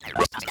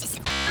All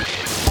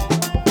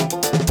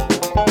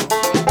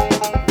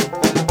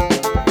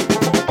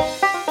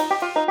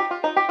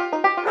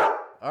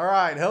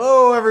right,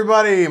 hello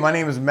everybody. My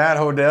name is Matt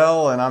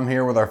Hodell, and I'm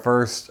here with our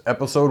first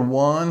episode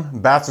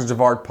 1 Bastards of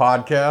Art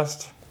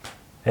podcast.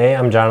 Hey,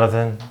 I'm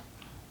Jonathan.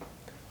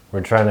 We're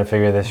trying to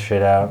figure this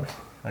shit out.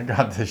 I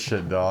got this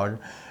shit, dog.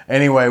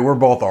 Anyway, we're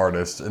both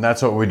artists, and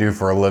that's what we do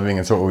for a living.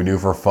 It's what we do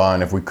for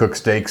fun. If we cook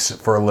steaks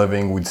for a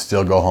living, we'd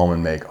still go home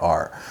and make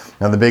art.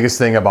 Now, the biggest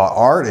thing about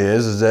art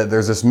is that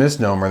there's this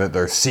misnomer that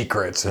there's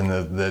secrets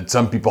and that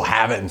some people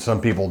have it and some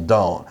people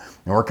don't.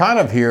 And we're kind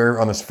of here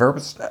on this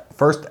first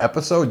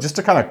episode just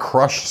to kind of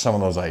crush some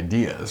of those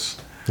ideas.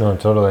 No,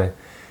 totally.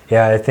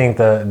 Yeah, I think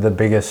the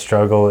biggest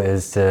struggle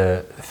is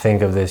to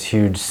think of this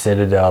huge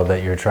citadel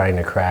that you're trying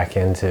to crack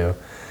into.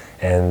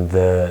 And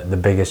the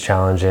biggest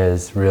challenge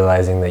is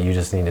realizing that you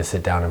just need to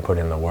sit down and put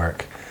in the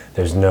work.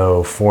 There's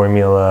no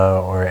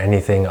formula or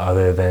anything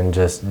other than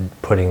just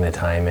putting the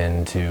time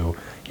into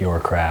your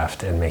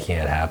craft and making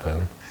it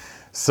happen.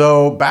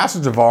 So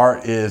Bastards of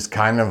Art is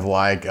kind of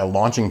like a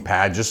launching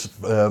pad, just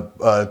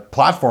a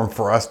platform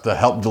for us to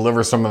help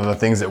deliver some of the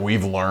things that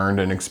we've learned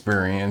and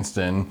experienced.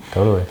 And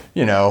Totally.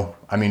 You know,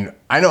 I mean,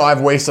 I know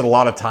I've wasted a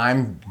lot of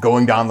time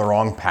going down the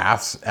wrong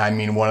paths. I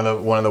mean, one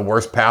of the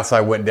worst paths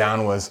I went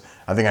down was,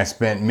 I think I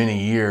spent many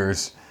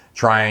years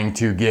trying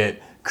to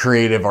get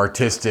creative,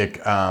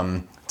 artistic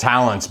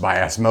talents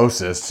by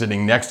osmosis,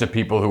 sitting next to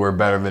people who were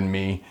better than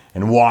me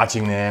and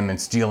watching them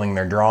and stealing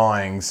their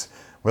drawings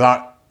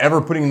without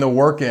ever putting the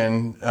work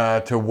in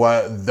to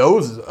what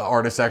those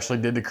artists actually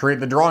did to create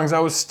the drawings I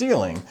was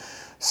stealing.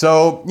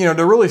 So, you know,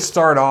 to really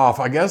start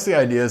off, I guess the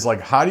idea is like,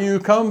 how do you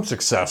become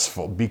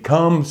successful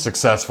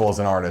as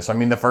an artist? I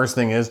mean, the first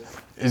thing is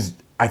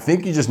I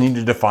think you just need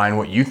to define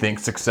what you think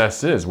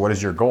success is. What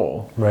is your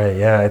goal? Right,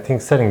 yeah, I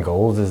think setting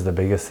goals is the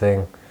biggest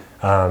thing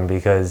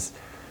because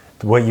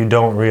what you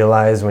don't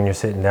realize when you're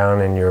sitting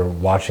down and you're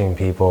watching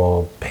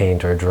people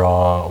paint or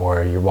draw,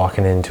 or you're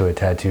walking into a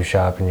tattoo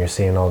shop and you're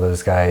seeing all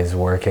those guys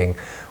working,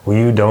 what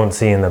you don't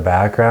see in the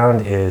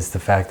background is the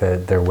fact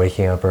that they're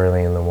waking up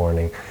early in the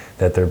morning,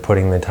 that they're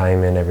putting the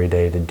time in every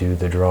day to do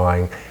the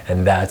drawing,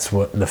 and that's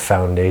what the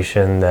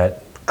foundation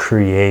that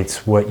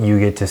creates what you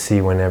get to see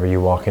whenever you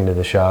walk into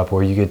the shop,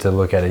 or you get to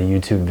look at a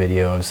YouTube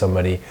video of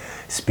somebody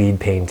speed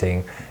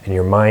painting and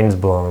your mind's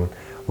blown.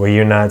 What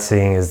you're not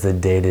seeing is the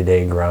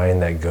day-to-day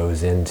grind that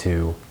goes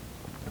into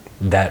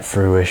that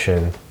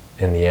fruition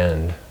in the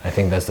end. I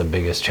think that's the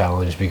biggest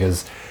challenge,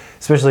 because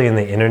especially in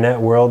the internet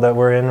world that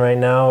we're in right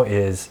now,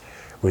 is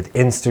with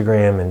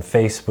Instagram and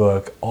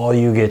Facebook, all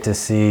you get to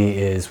see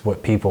is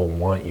what people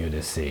want you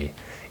to see.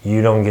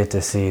 You don't get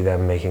to see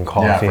them making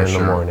coffee in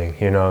the morning.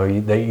 You know,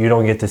 you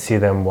don't get to see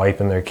them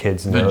wiping their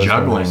kids' nose. The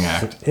juggling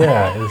act.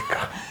 Yeah.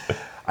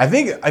 I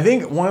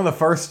think one of the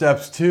first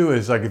steps too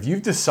is like, if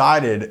you've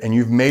decided and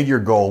you've made your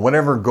goal,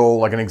 whatever goal,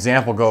 like an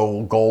example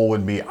goal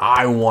would be,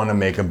 I want to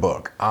make a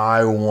book.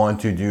 I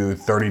want to do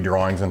 30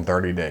 drawings in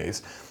 30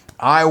 days.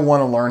 I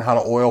want to learn how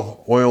to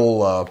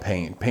oil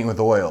paint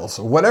with oils.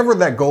 Whatever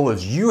that goal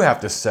is, you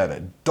have to set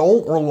it.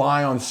 Don't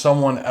rely on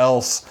someone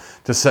else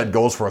to set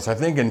goals for us. I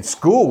think in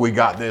school we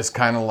got this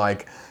kind of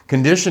like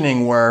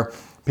conditioning where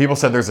people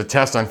said there's a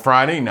test on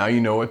Friday, now you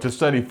know what to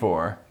study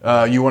for.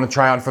 You want to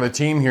try out for the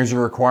team, here's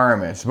your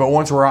requirements. But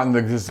once we're out in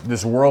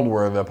this world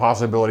where the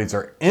possibilities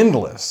are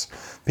endless,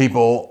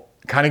 people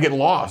kind of get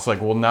lost.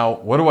 Like, well, now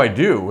what do I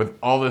do with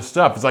all this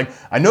stuff? It's like,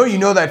 I know you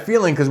know that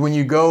feeling, because when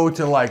you go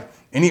to like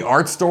any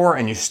art store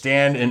and you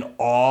stand in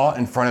awe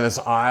in front of this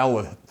aisle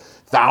with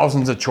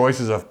thousands of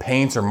choices of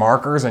paints or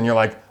markers, and you're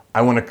like,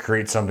 I want to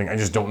create something, I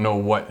just don't know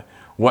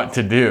what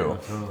to do.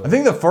 I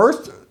think the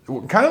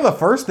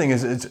first thing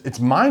is it's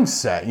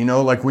mindset. You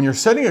know, like when you're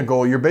setting a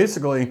goal, you're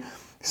basically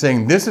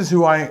saying, this is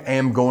who I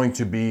am going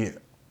to be,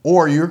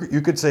 or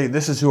you could say,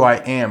 this is who I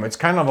am. It's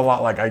kind of a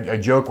lot like I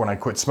joke when I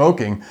quit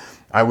smoking.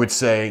 I would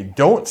say,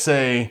 don't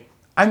say,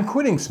 I'm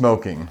quitting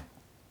smoking.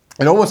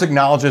 It almost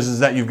acknowledges is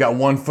that you've got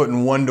one foot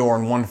in one door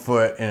and one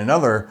foot in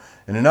another.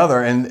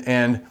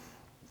 And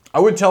I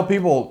would tell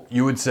people,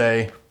 you would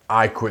say,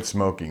 I quit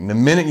smoking. The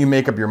minute you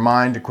make up your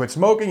mind to quit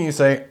smoking, you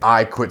say,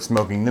 I quit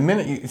smoking. The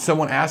minute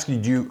someone asks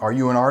you, are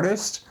you an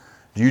artist?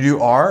 Do you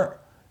do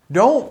art?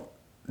 Don't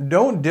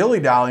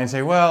dilly-dally and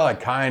say, well, I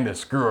kind of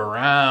screw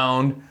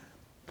around.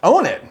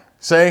 Own it.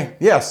 Say,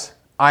 yes,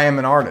 I am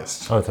an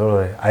artist. Oh,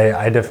 totally.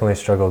 I definitely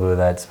struggled with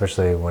that,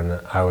 especially when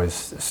I was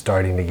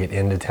starting to get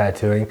into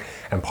tattooing.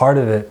 And part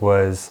of it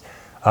was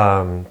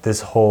this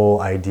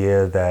whole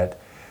idea that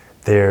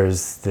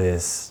there's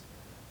this,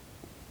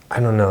 I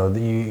don't know,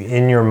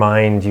 in your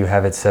mind you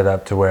have it set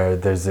up to where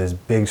there's this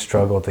big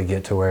struggle to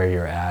get to where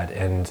you're at,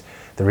 and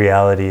the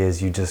reality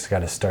is you just got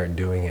to start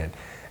doing it.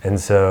 And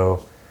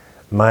so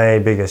my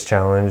biggest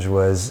challenge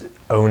was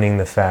owning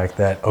the fact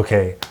that,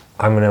 okay,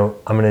 I'm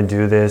gonna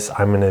do this,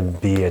 I'm gonna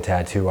be a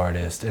tattoo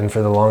artist. And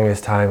for the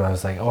longest time I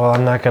was like, oh,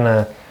 I'm not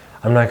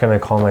gonna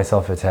call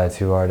myself a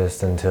tattoo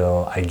artist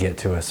until I get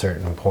to a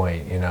certain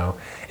point, you know,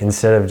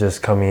 instead of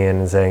just coming in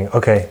and saying,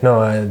 okay,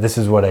 no, this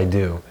is what I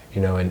do,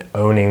 you know, and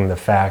owning the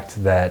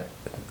fact that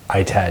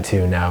I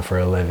tattoo now for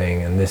a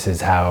living, and this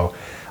is how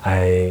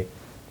I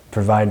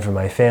provide for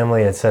my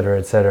family, et cetera,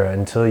 et cetera.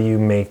 Until you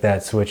make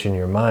that switch in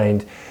your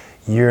mind,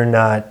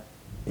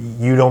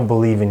 you don't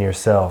believe in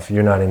yourself.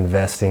 You're not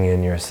investing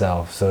in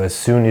yourself. So as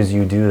soon as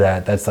you do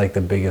that, that's like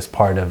the biggest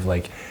part of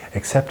like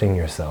accepting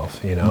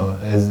yourself, you know,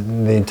 as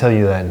they tell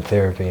you that in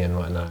therapy and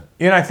whatnot.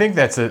 And I think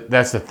that's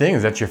the thing,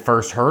 is that's your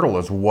first hurdle,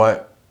 is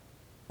what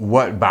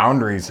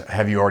boundaries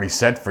have you already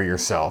set for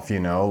yourself, you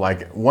know?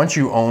 Like once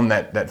you own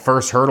that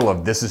first hurdle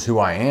of this is who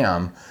I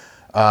am,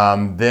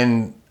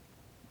 then,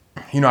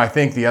 you know, I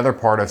think the other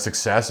part of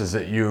success is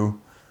that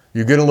you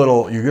get a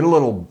little,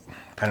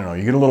 I don't know,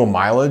 you get a little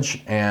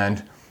mileage,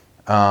 and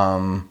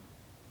I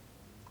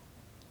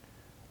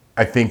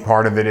think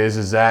part of it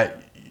is that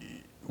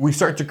we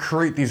start to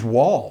create these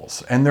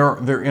walls, and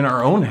they're in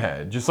our own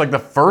head. Just like the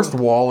first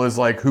wall is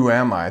like, who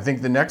am I? I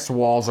think the next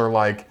walls are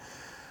like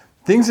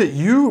things that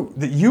you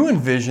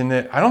envision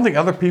that I don't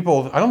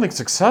think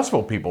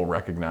successful people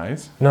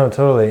recognize. No,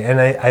 totally. And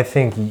I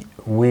think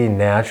we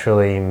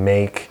naturally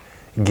make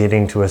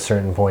getting to a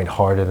certain point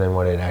harder than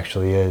what it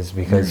actually is,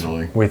 because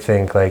Usually. we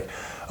think like,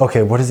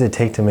 okay, what does it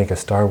take to make a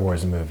Star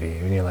Wars movie?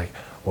 And you're like,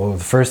 well,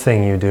 the first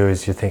thing you do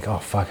is you think, oh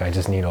fuck, I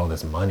just need all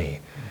this money.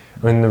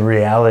 When the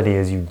reality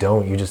is you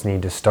don't. You just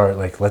need to start,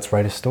 like, let's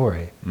write a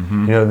story.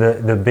 Mm-hmm. You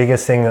know, the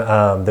biggest thing,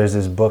 there's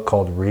this book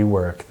called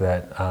Rework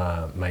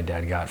that my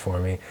dad got for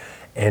me.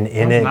 And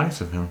in it... Nice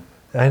of him.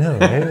 I know,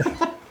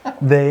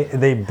 right?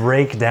 they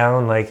break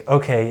down, like,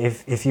 okay,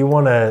 if you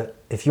want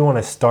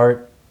to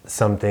start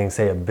something,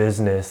 say a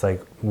business,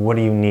 like, what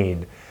do you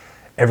need?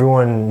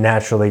 Everyone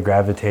naturally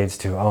gravitates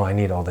to, oh, I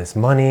need all this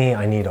money,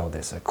 I need all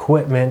this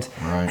equipment.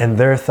 Right. And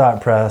their thought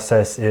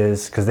process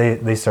is, because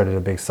they started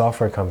a big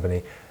software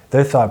company,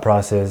 their thought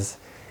process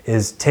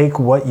is take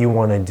what you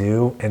want to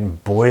do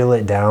and boil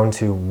it down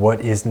to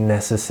what is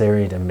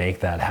necessary to make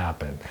that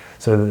happen.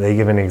 So they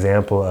give an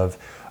example of,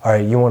 all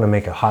right, you want to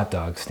make a hot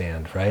dog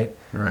stand, right?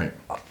 Right.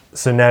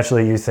 So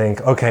naturally you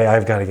think, okay,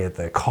 I've got to get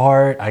the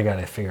cart, I got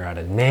to figure out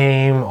a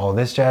name, all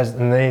this jazz.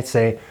 And they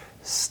say,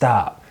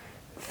 stop.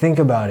 Think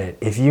about it.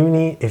 If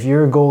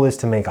your goal is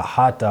to make a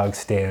hot dog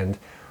stand,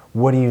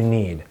 what do you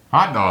need?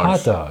 Hot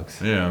dogs. Hot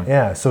dogs. Yeah.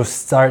 Yeah. So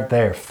start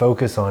there.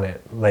 Focus on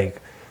it.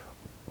 Like,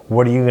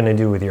 what are you going to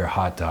do with your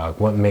hot dog?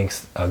 What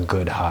makes a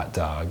good hot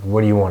dog?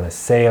 What do you want to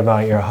say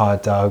about your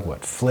hot dog?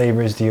 What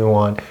flavors do you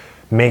want?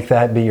 Make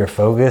that be your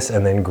focus,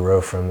 and then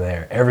grow from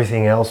there.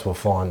 Everything else will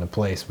fall into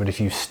place. But if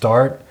you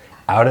start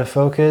out of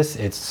focus,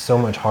 it's so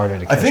much harder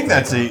to catch I think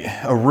back that's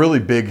up. a really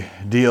big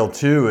deal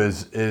too,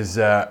 is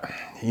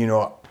you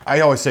know, I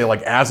always say,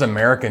 like, as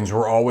Americans,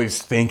 we're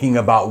always thinking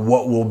about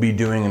what we'll be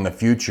doing in the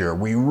future.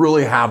 We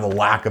really have a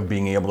lack of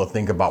being able to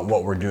think about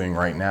what we're doing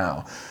right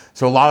now.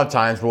 So a lot of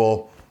times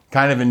we'll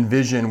kind of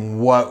envision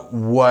what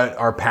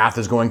our path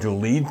is going to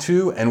lead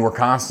to, and we're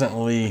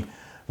constantly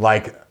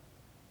like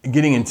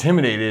getting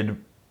intimidated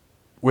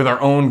with our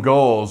own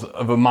goals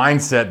of a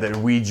mindset that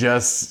we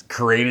just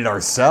created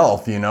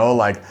ourselves, you know,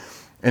 like,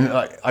 and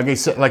like I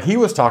said, like he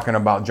was talking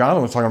about,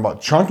 Jonathan was talking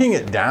about chunking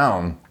it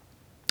down,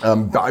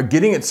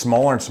 getting it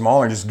smaller and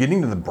smaller, and just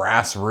getting to the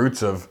brass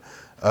roots of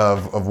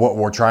what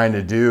we're trying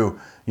to do.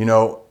 You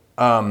know,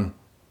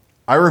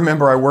 I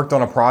remember I worked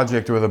on a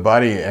project with a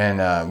buddy,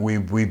 and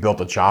we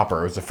built a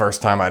chopper. It was the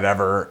first time I'd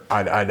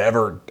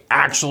ever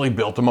actually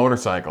built a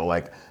motorcycle.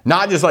 Like,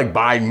 not just like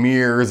buy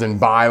mirrors and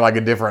buy like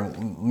a different,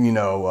 you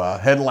know,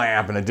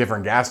 headlamp and a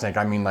different gas tank.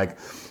 I mean, like,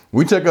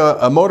 we took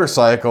a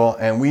motorcycle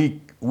and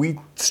we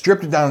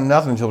stripped it down to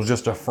nothing until it was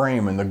just a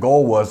frame. And the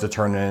goal was to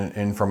turn it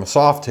in from a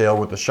soft tail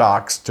with the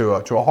shocks to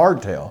a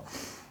hard tail.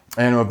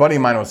 And a buddy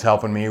of mine was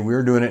helping me. We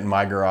were doing it in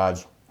my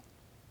garage.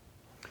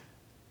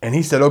 And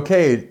he said,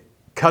 okay,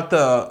 cut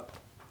the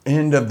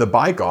end of the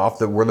bike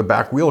off, where the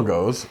back wheel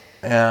goes,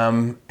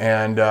 and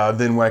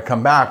then when I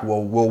come back,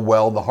 we'll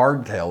weld the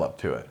hardtail up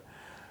to it.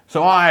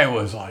 So I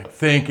was like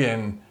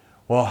thinking,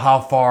 well, how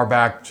far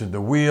back should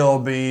the wheel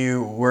be?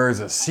 Where is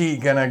the seat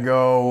gonna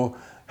go?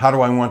 How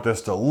do I want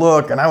this to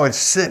look? And I would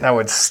sit and I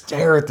would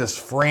stare at this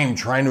frame,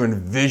 trying to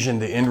envision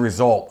the end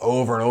result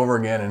over and over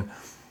again. And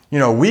you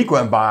know, a week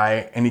went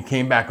by, and he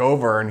came back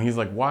over, and he's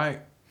like, why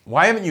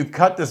haven't you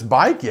cut this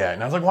bike yet?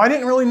 And I was like, well, I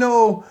didn't really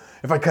know.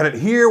 If I cut it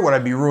here, would I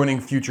be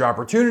ruining future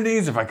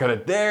opportunities? If I cut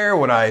it there,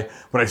 would I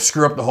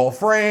screw up the whole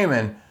frame?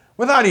 And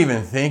without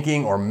even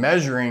thinking or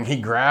measuring, he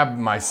grabbed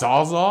my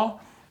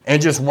Sawzall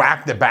and just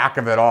whacked the back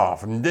of it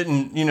off, and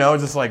didn't, you know,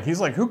 just like, he's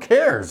like, who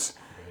cares?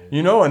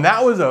 You know, and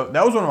that was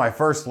one of my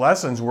first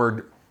lessons,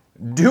 where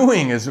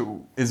doing is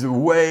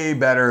way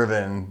better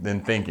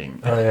than thinking.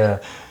 Oh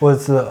yeah. Well,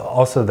 it's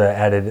also the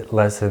added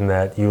lesson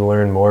that you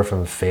learn more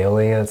from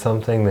failing at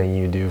something than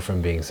you do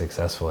from being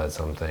successful at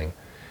something.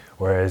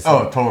 Whereas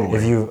totally.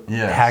 if you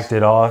hacked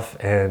it off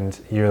and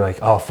you're like,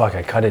 oh fuck,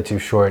 I cut it too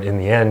short, in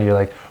the end you're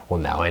like, well,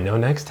 now I know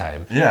next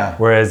time. Yeah.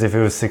 Whereas if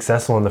it was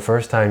successful in the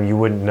first time, you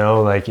wouldn't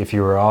know, like, if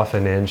you were off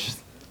an inch,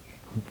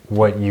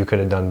 what you could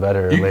have done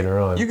better later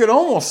on. You could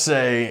almost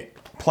say,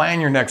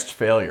 plan your next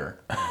failure.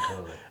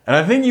 And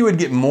I think you would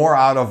get more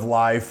out of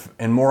life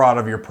and more out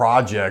of your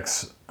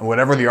projects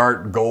whatever the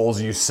art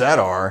goals you set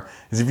are,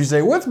 is if you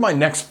say, what's my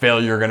next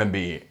failure going to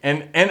be?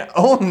 And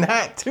own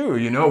that too,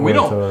 you know? We Yeah,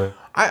 don't, totally.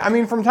 I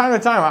mean, from time to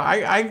time,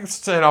 I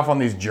set off on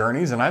these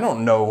journeys and I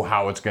don't know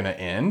how it's going to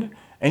end.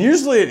 And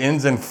usually it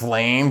ends in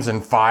flames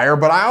and fire,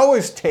 but I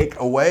always take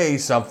away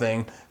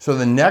something. So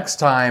the next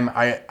time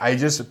I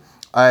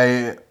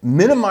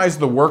minimize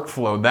the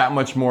workflow that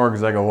much more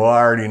because I go, well, I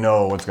already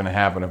know what's going to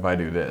happen if I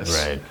do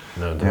this. Right.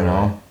 No, You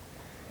know?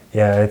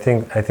 Yeah, I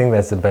think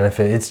that's the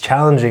benefit. It's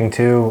challenging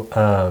too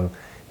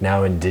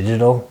now in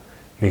digital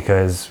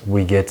because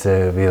we get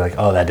to be like,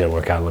 oh, that didn't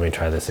work out. Let me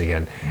try this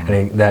again. I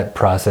think that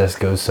process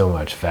goes so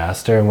much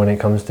faster when it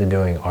comes to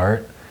doing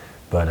art.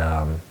 But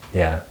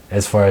yeah,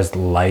 as far as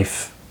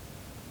life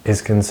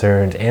is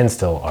concerned and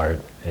still art,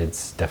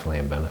 it's definitely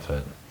a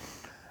benefit.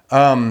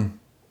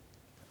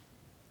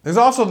 There's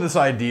also this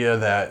idea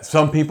that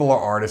some people are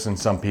artists and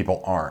some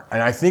people aren't.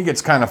 And I think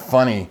it's kind of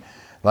funny,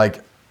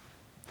 like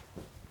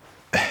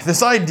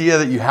this idea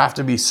that you have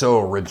to be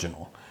so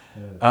original.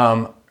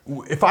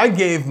 If I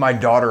gave my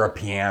daughter a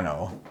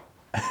piano,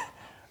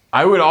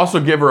 I would also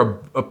give her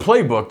a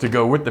playbook to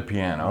go with the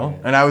piano.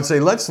 And I would say,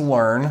 let's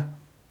learn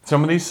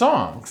some of these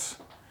songs.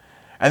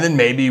 And then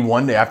maybe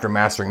one day after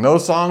mastering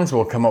those songs,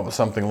 we'll come up with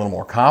something a little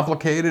more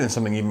complicated and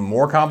something even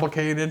more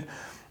complicated.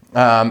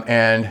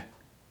 And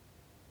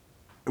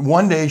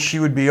one day she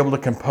would be able to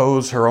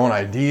compose her own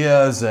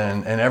ideas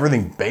and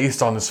everything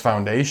based on this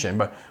foundation.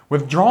 But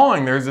with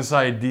drawing, there's this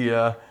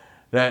idea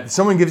that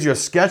someone gives you a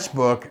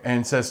sketchbook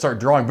and says, start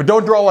drawing, but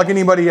don't draw like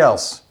anybody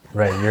else.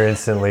 Right, you're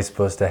instantly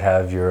supposed to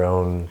have your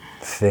own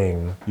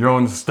thing. Your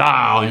own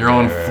style, your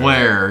own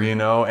flair, you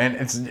know? And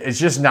it's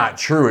just not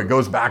true. It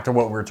goes back to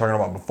what we were talking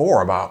about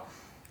before about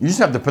you just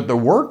have to put the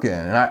work in.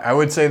 And I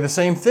would say the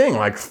same thing,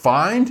 like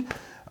find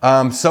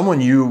someone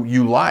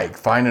you like,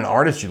 find an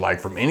artist you like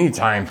from any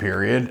time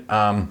period,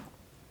 and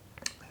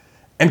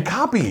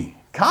copy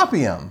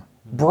them.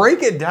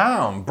 Break it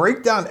down.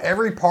 Break down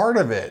every part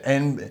of it.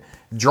 And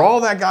draw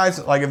that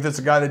guy's, like if it's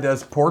a guy that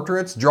does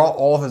portraits, draw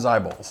all of his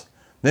eyeballs.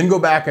 Then go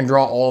back and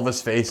draw all of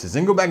his faces.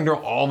 Then go back and draw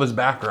all of his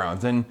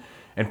backgrounds. And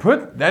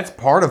that's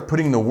part of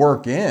putting the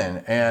work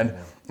in. And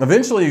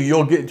eventually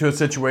you'll get into a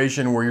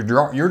situation where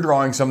you're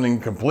drawing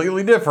something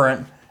completely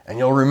different and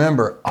you'll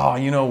remember, oh,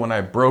 you know, when I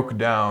broke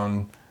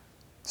down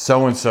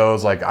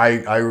so-and-so's, like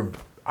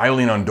I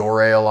lean on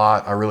Doré a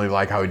lot. I really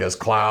like how he does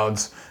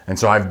clouds. And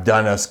so I've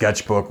done a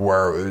sketchbook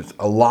where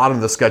a lot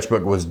of the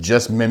sketchbook was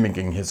just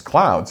mimicking his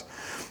clouds.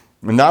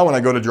 And now when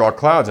I go to draw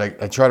clouds, I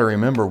try to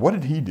remember, what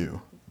did he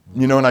do?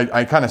 You know, and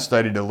I kind of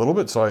studied a little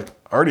bit, so I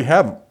already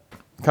have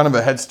kind of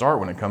a head start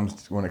when it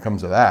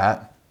comes to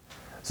that.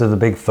 So the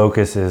big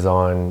focus is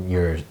on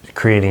your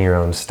creating your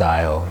own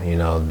style, you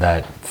know,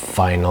 that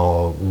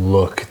final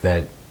look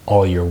that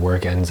all your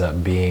work ends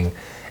up being.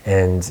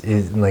 And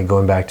like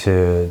going back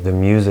to the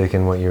music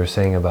and what you were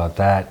saying about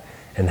that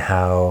and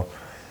how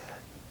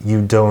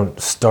you don't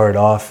start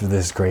off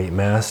this great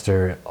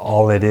master.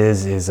 All it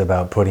is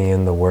about putting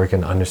in the work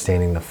and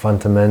understanding the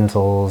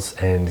fundamentals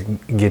and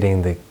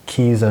getting the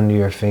keys under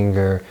your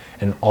finger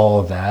and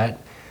all of that.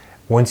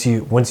 Once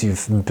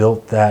you've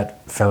built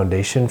that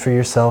foundation for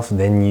yourself,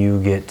 then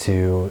you get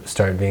to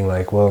start being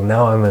like, well,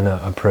 now I'm gonna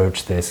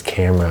approach this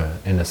camera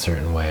in a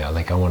certain way.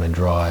 Like I want to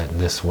draw it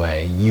this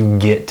way. You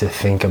get to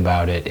think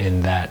about it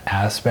in that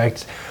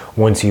aspect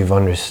once you've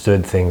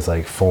understood things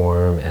like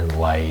form and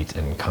light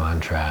and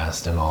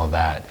contrast and all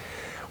that.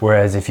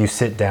 Whereas if you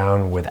sit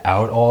down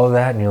without all of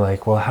that and you're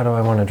like, well, how do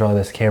I want to draw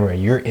this camera?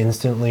 You're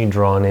instantly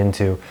drawn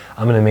into,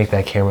 I'm going to make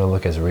that camera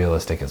look as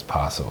realistic as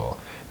possible.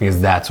 Because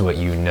that's what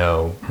you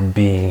know,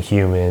 being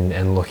human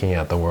and looking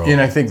at the world. And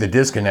I think the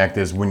disconnect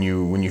is when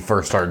you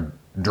first start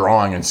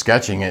drawing and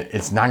sketching it,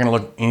 it's not going to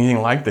look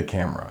anything like the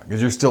camera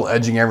because you're still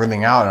edging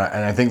everything out.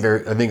 And I think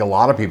a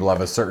lot of people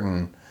have a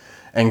certain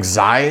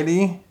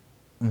anxiety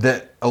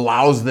that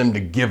allows them to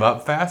give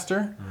up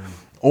faster,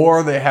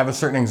 or they have a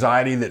certain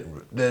anxiety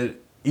that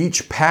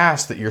each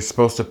pass that you're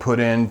supposed to put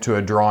into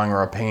a drawing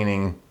or a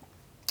painting,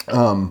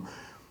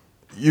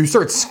 you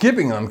start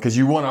skipping them because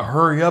you want to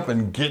hurry up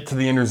and get to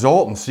the end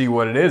result and see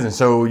what it is. And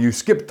so you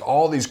skipped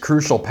all these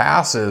crucial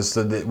passes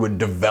so that would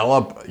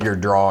develop your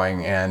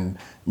drawing, and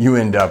you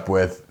end up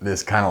with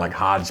this kind of like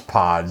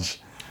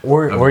hodgepodge.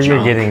 Or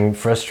you're getting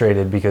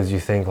frustrated because you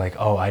think like,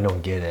 oh, I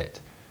don't get it.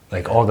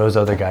 Like all those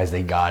other guys,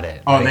 they got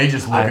it. Oh, like, they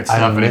just look at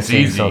stuff and it's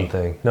easy.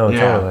 Something. No, yeah.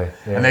 Totally.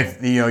 Yeah.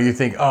 And you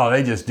think, oh,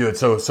 they just do it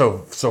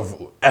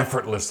so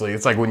effortlessly.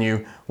 It's like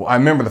when I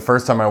remember the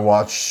first time I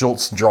watched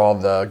Schultz draw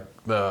the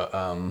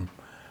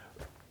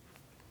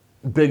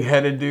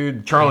big-headed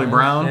dude, Charlie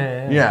Brown.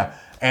 Yeah.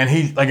 And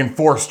he, like in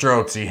 4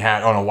 strokes, he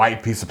had on a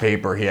white piece of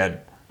paper, he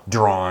had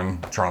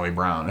drawn Charlie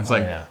Brown. It's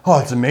like, oh,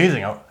 it's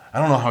amazing. I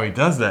don't know how he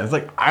does that. It's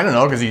like, I don't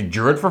know, because he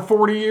drew it for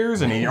 40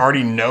 years and he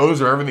already knows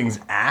where everything's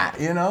at,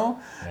 you know?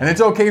 Yeah. And it's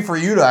okay for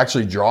you to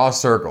actually draw a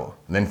circle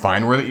and then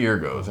find where the ear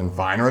goes and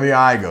find where the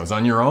eye goes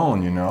on your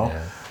own, you know?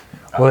 Yeah.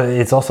 Well,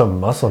 it's also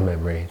muscle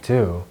memory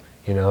too,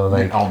 you know?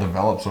 Like it all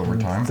develops over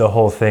time. The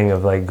whole thing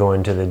of like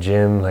going to the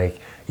gym, like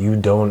you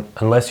don't,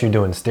 unless you're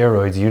doing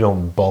steroids, you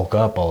don't bulk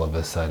up all of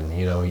a sudden.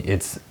 You know,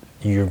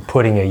 you're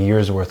putting a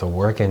year's worth of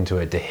work into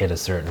it to hit a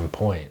certain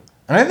point.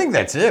 And I think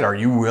that's it. Are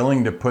you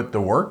willing to put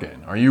the work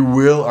in? Are you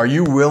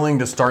willing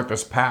to start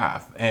this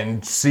path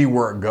and see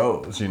where it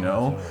goes, you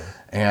know? Absolutely.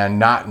 And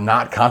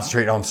not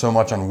concentrate on so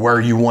much on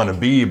where you want to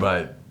be,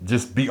 but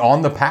just be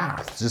on the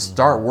path. Just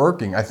start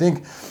working. I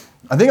think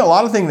a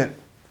lot of thing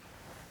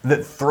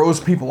that throws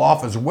people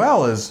off as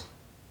well is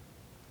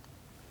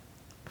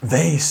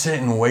they sit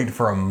and wait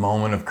for a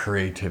moment of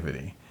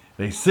creativity.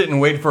 They sit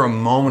and wait for a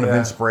moment of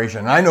inspiration.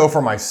 And I know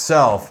for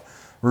myself,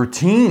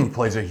 routine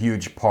plays a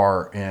huge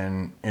part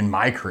in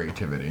my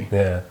creativity.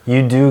 Yeah,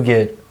 you do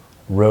get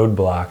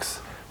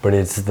roadblocks, but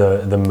it's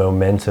the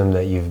momentum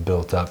that you've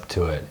built up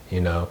to it,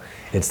 you know?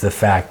 It's the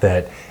fact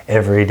that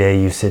every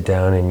day you sit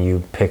down and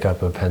you pick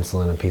up a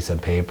pencil and a piece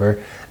of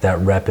paper, that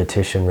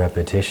repetition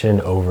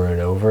over and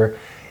over.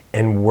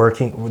 And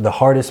working, the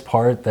hardest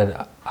part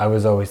that I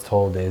was always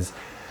told is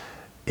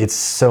it's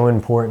so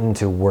important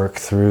to work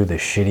through the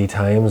shitty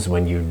times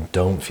when you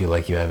don't feel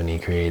like you have any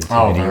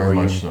creativity or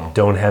you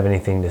don't have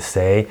anything to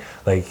say.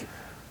 Like,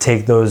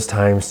 take those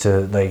times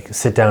to like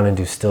sit down and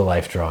do still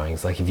life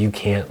drawings. Like, if you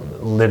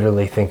can't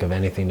literally think of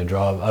anything to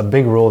draw, a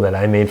big rule that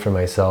I made for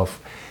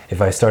myself,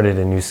 if I started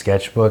a new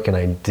sketchbook and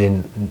I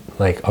didn't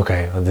like,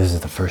 okay, well, this is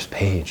the first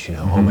page, you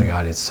know, oh my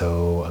God, it's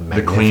so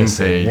magnificent. The clean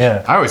page.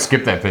 Yeah. I always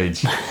skip that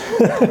page.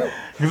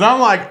 Because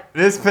I'm like,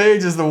 this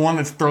page is the one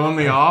that's throwing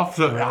me off.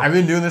 So I've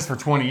been doing this for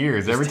 20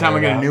 years. Every time I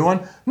get a new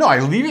one, no, I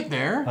leave it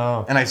there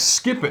and I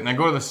skip it and I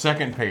go to the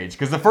second page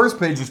because the first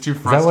page is too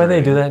frustrating. Is that why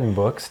they do that in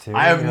books too?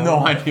 I have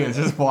no idea. It's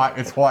just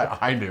why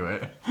I do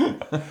it.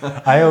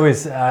 I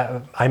always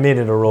I made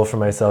it a rule for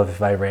myself.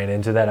 If I ran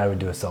into that, I would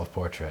do a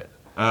self-portrait.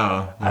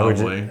 Oh,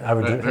 lovely.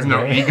 There's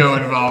no right? ego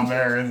involved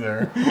there, is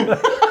there?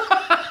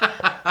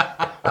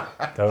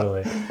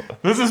 Totally.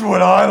 This is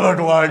what I look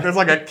like. There's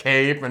like a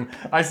cape, and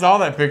I saw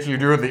that picture you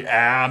drew with the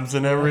abs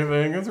and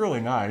everything. It's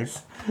really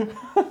nice.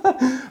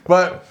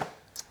 But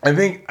I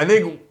think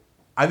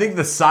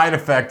the side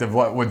effect of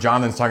what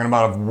Jonathan's talking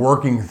about of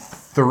working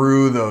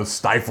through those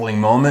stifling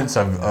moments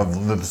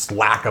of this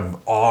lack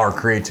of awe or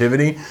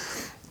creativity.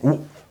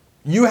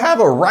 You have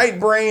a right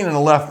brain and a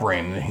left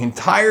brain. The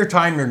entire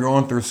time you're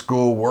going through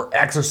school, we're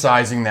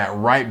exercising that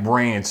right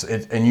brain.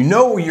 And you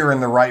know you're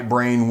in the right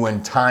brain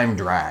when time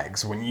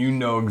drags, when you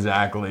know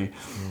exactly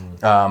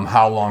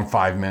how long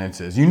 5 minutes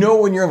is. You know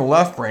when you're in the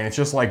left brain, it's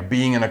just like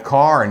being in a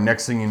car and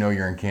next thing you know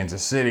you're in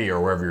Kansas City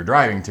or wherever you're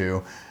driving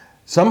to.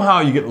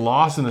 Somehow you get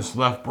lost in this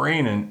left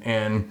brain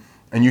and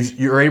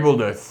you're able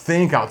to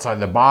think outside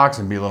the box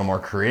and be a little more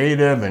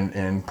creative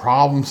and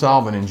problem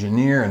solve and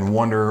engineer and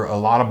wonder a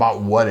lot about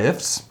what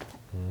ifs.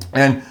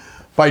 And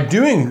by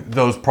doing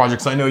those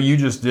projects, I know you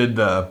just did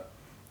the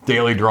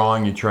daily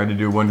drawing. You tried to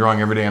do one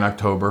drawing every day in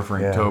October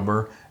for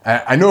October.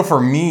 I know for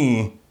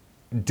me,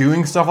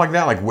 doing stuff like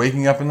that, like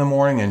waking up in the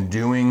morning and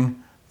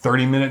doing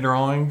 30-minute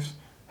drawings,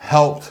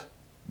 helped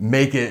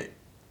make it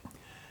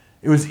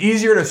was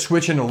easier to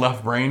switch into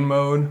left brain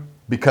mode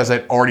because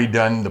I'd already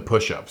done the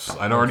push-ups.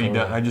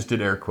 I just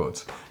did air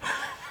quotes.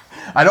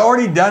 I'd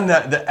already done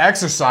the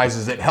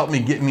exercises that helped me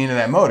get me into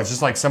that mode. It's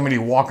just like somebody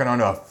walking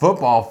onto a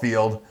football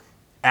field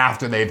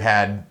after they've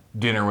had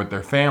dinner with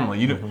their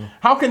family.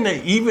 How can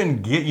they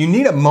even you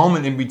need a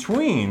moment in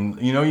between,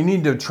 you know, you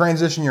need to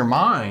transition your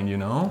mind, you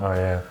know? Oh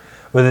yeah.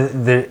 Well,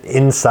 the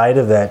inside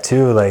of that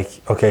too,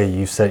 like, okay,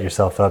 you set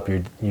yourself up,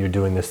 you're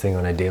doing this thing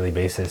on a daily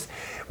basis.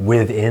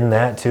 Within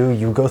that too,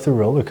 you go through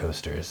roller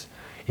coasters.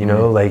 You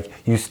know, like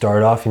you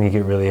start off and you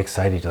get really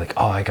excited. You're like,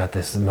 oh, I got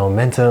this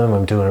momentum,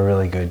 I'm doing a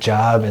really good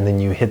job. And then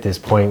you hit this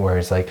point where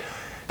it's like,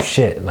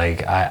 shit,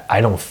 like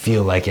I don't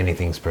feel like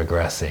anything's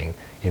progressing.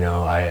 You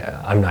know,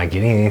 I'm not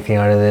getting anything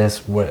out of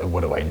this.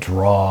 What do I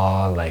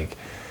draw? Like,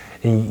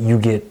 you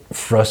get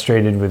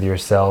frustrated with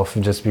yourself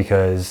just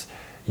because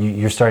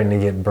you're starting to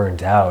get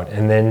burnt out.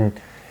 And then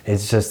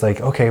it's just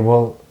like, okay,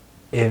 well,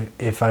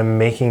 if I'm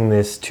making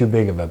this too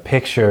big of a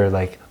picture,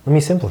 like, let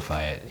me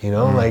simplify it, you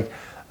know? Like,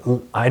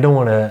 I don't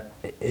want to,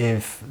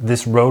 if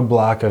this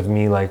roadblock of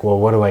me, like, well,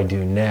 what do I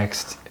do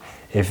next?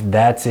 If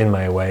that's in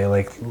my way,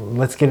 like,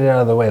 let's get it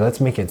out of the way. Let's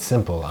make it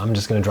simple. I'm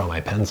just going to draw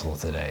my pencil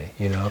today,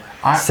 you know?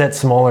 Set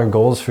smaller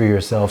goals for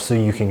yourself so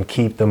you can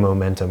keep the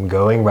momentum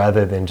going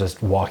rather than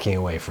just walking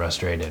away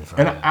frustrated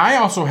from it. I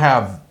also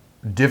have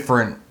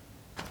different,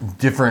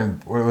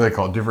 what do they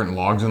call it? Different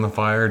logs in the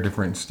fire,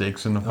 different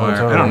stakes in the fire.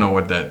 Totally. I don't know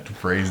what that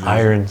phrase is.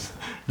 Irons.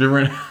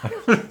 Different,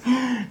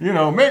 you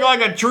know, make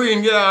like a tree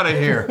and get out of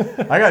here.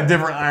 I got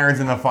different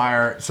irons in the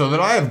fire so that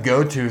I have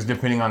go-tos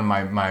depending on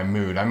my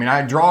mood. I mean,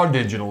 I draw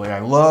digitally. I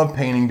love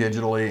painting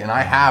digitally, and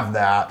I have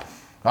that.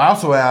 I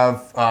also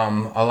have,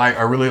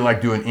 I really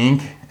like doing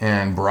ink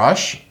and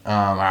brush.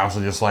 I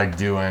also just like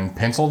doing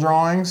pencil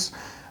drawings.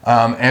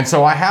 And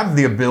so I have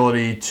the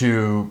ability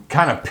to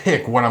kind of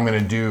pick what I'm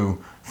going to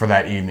do for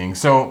that evening.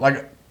 So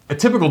like a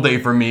typical day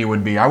for me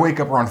would be I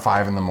wake up around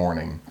 5 in the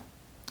morning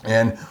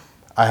and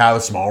I have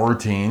a small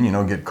routine, you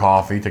know, get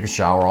coffee, take a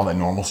shower, all that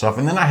normal stuff.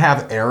 And then I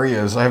have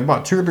areas, I have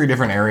about 2 or 3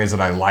 different areas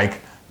that I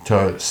like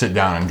to sit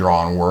down and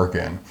draw and work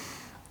in.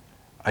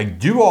 I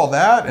do all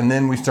that, and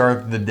then we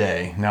start the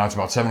day. Now it's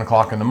about 7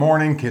 o'clock in the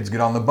morning. Kids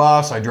get on the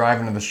bus. I drive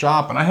into the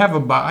shop, and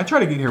I try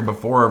to get here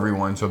before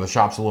everyone, so the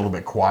shop's a little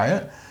bit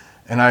quiet.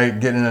 And I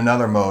get in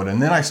another mode,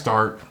 and then I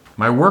start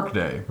my work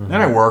day. Then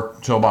I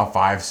work till about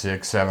 5,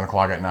 6, 7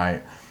 o'clock at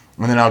night,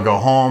 and then I'll go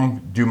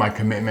home, do my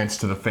commitments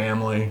to the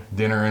family,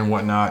 dinner and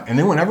whatnot. And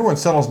then when everyone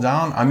settles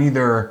down, I'm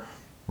either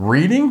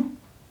reading,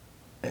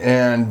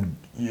 and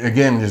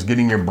again, just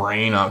getting your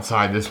brain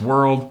outside this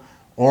world.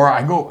 Or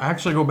I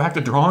actually go back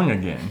to drawing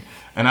again,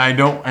 and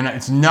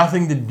it's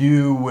nothing to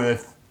do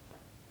with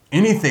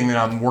anything that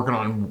I'm working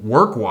on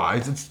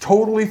work-wise. It's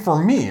totally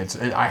for me.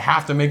 I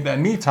have to make that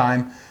me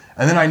time,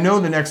 and then I know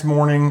the next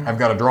morning I've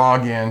got to draw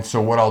again. So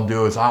what I'll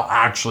do is I'll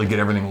actually get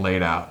everything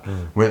laid out.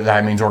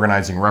 That means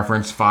organizing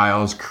reference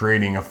files,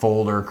 creating a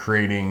folder,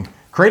 creating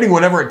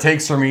whatever it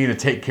takes for me to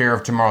take care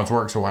of tomorrow's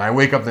work. So when I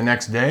wake up the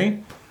next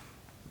day,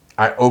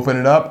 I open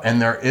it up, and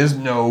there is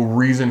no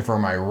reason for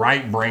my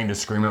right brain to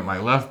scream at my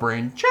left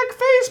brain, check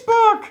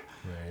Facebook!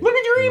 Right. Look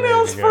at your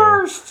emails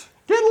first!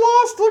 Get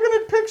lost looking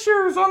at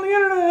pictures on the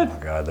internet! Oh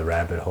God, the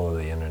rabbit hole of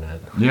the internet.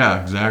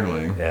 Yeah,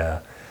 exactly.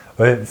 Yeah.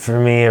 But for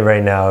me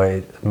right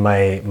now,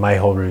 my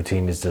whole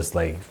routine is just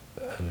like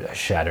a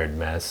shattered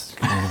mess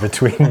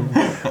between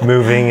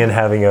moving and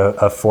having a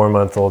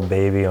 4-month-old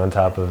baby on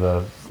top of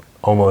a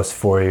almost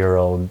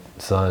 4-year-old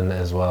son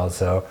as well.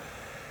 So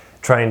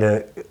trying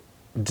to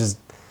just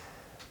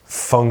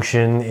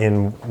function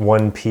in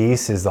one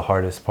piece is the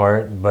hardest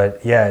part.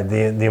 But yeah,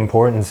 the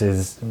importance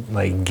is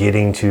like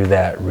getting to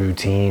that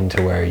routine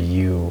to where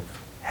you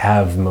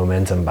have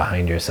momentum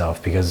behind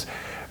yourself, because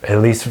at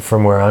least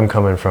from where I'm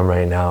coming from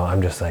right now,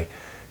 I'm just like,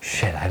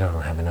 shit, I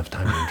don't have enough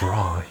time to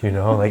draw,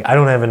 like I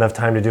don't have enough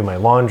time to do my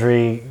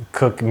laundry,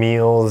 cook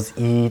meals,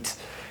 eat,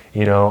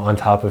 on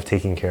top of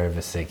taking care of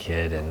a sick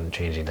kid and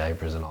changing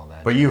diapers and all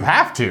that. But you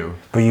have to.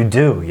 But you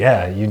do,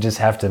 yeah. You just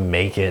have to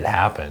make it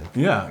happen.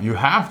 Yeah, you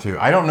have to.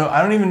 I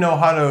don't even know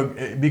how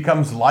it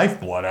becomes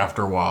lifeblood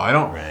after a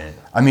while. Right.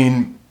 I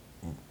mean,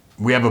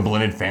 we have a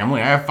blended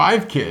family. I have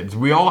 5 kids.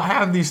 We all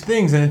have these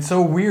things, and it's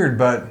so weird,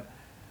 but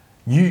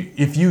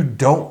if you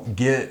don't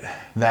get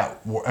that,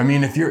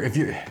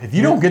 if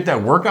you don't get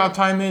that workout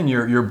time in,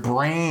 your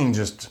brain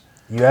just,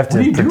 you have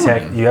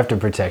to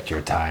protect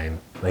your time.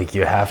 Like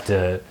you have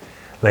to,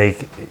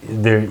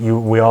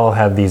 we all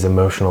have these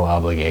emotional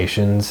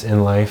obligations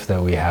in life that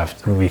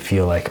we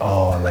feel like,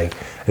 oh, like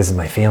this is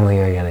my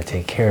family, I gotta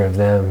take care of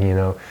them,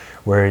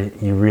 where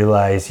you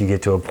realize you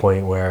get to a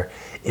point where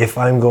if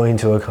I'm going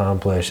to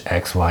accomplish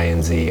X, Y,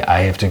 and Z,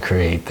 I have to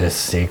create this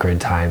sacred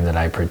time that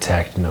I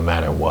protect no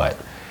matter what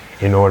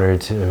in order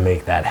to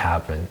make that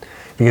happen.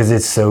 Because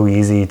it's so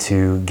easy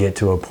to get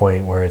to a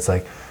point where it's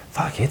like,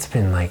 fuck, it's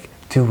been like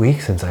 2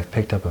 weeks since I've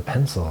picked up a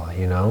pencil,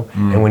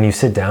 And when you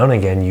sit down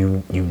again,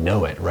 you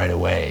know it right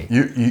away.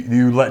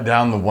 You let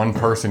down the one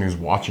person who's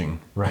watching.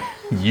 Right.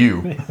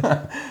 You.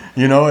 And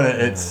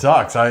it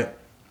sucks. I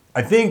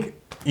think,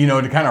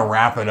 to kind of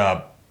wrap it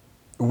up,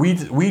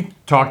 we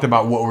talked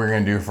about what we were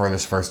going to do for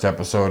this first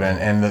episode,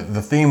 and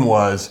the theme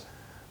was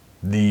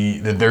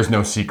that there's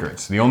no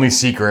secrets. The only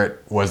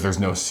secret was there's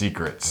no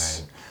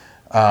secrets.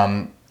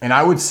 Right. And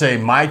I would say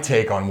my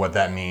take on what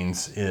that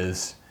means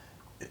is,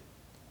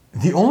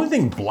 the only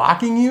thing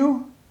blocking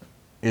you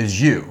is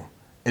you.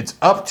 It's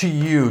up to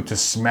you to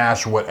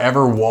smash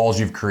whatever walls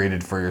you've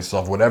created for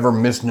yourself, whatever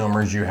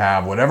misnomers you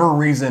have, whatever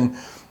reason.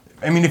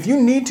 I mean, if you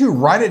need to,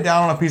 write it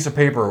down on a piece of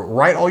paper.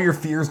 Write all your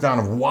fears down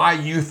of why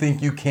you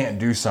think you can't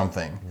do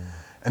something.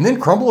 And then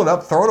crumble it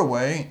up, throw it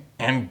away,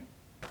 and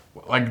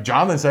like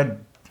Jonathan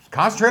said,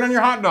 concentrate on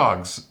your hot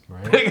dogs.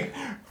 Right.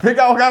 Pick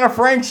out what kind of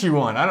Franks you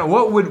want. I don't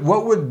know,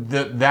 what would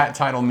that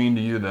title mean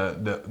to you?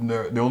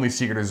 The only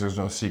secret is there's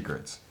no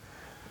secrets.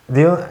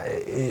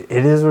 It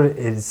is what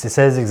it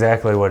says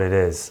exactly what it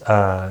is.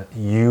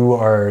 You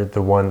are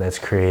the one that's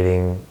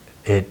creating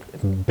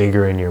it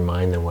bigger in your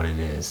mind than what it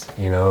is.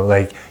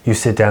 Like you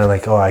sit down and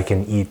like, oh, I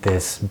can eat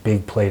this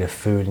big plate of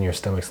food, and your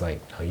stomach's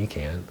like, no, you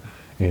can't.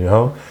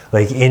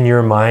 Like in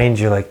your mind,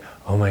 you're like,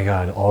 oh my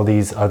God, all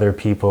these other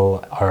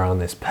people are on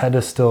this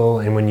pedestal,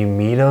 and when you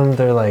meet them,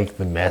 they're like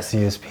the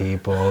messiest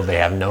people. They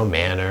have no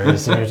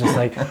manners, and you're just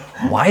like,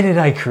 why did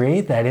I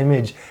create that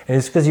image? And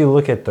it's because you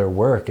look at their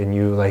work and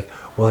you like,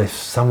 well, if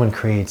someone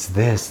creates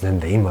this, then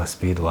they must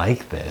be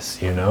like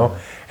this, And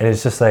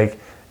it's just like,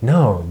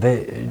 no,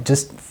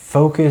 just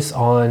focus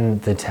on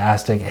the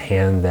task at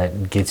hand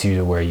that gets you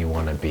to where you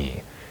want to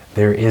be.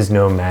 There is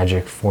no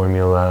magic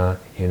formula,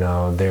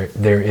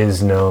 there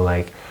is no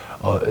like,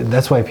 oh,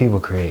 that's why people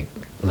create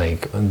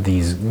like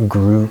these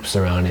groups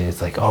around it.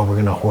 It's like, oh, we're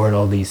gonna hoard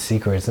all these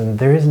secrets, and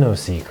there is no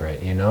secret,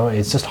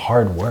 it's just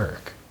hard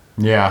work.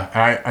 Yeah,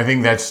 I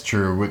think that's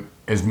true.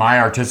 As my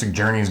artistic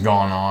journey's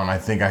gone on, I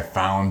think I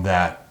found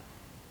that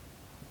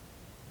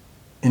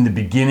in the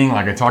beginning,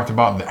 like I talked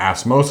about the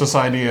osmosis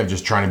idea of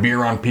just trying to be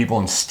around people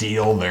and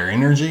steal their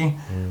energy.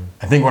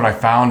 I think what I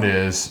found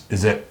is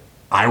that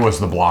I was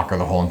the blocker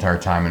the whole entire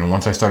time. And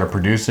once I started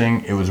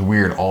producing, it was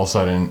weird. All of a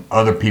sudden,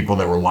 other people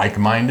that were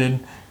like-minded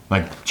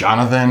like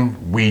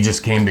Jonathan, we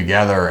just came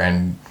together,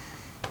 and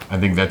I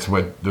think that's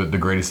what the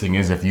greatest thing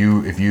is. If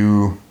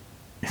you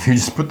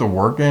just put the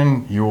work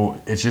in,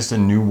 it's just a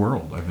new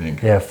world, I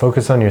think. Yeah,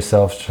 focus on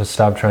yourself. Just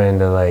stop trying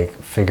to like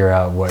figure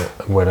out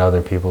what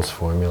other people's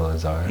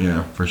formulas are.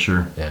 Yeah, for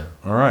sure. Yeah.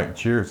 All right,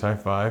 cheers, high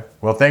five.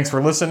 Well, thanks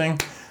for listening.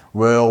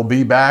 We'll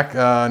be back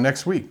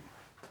next week.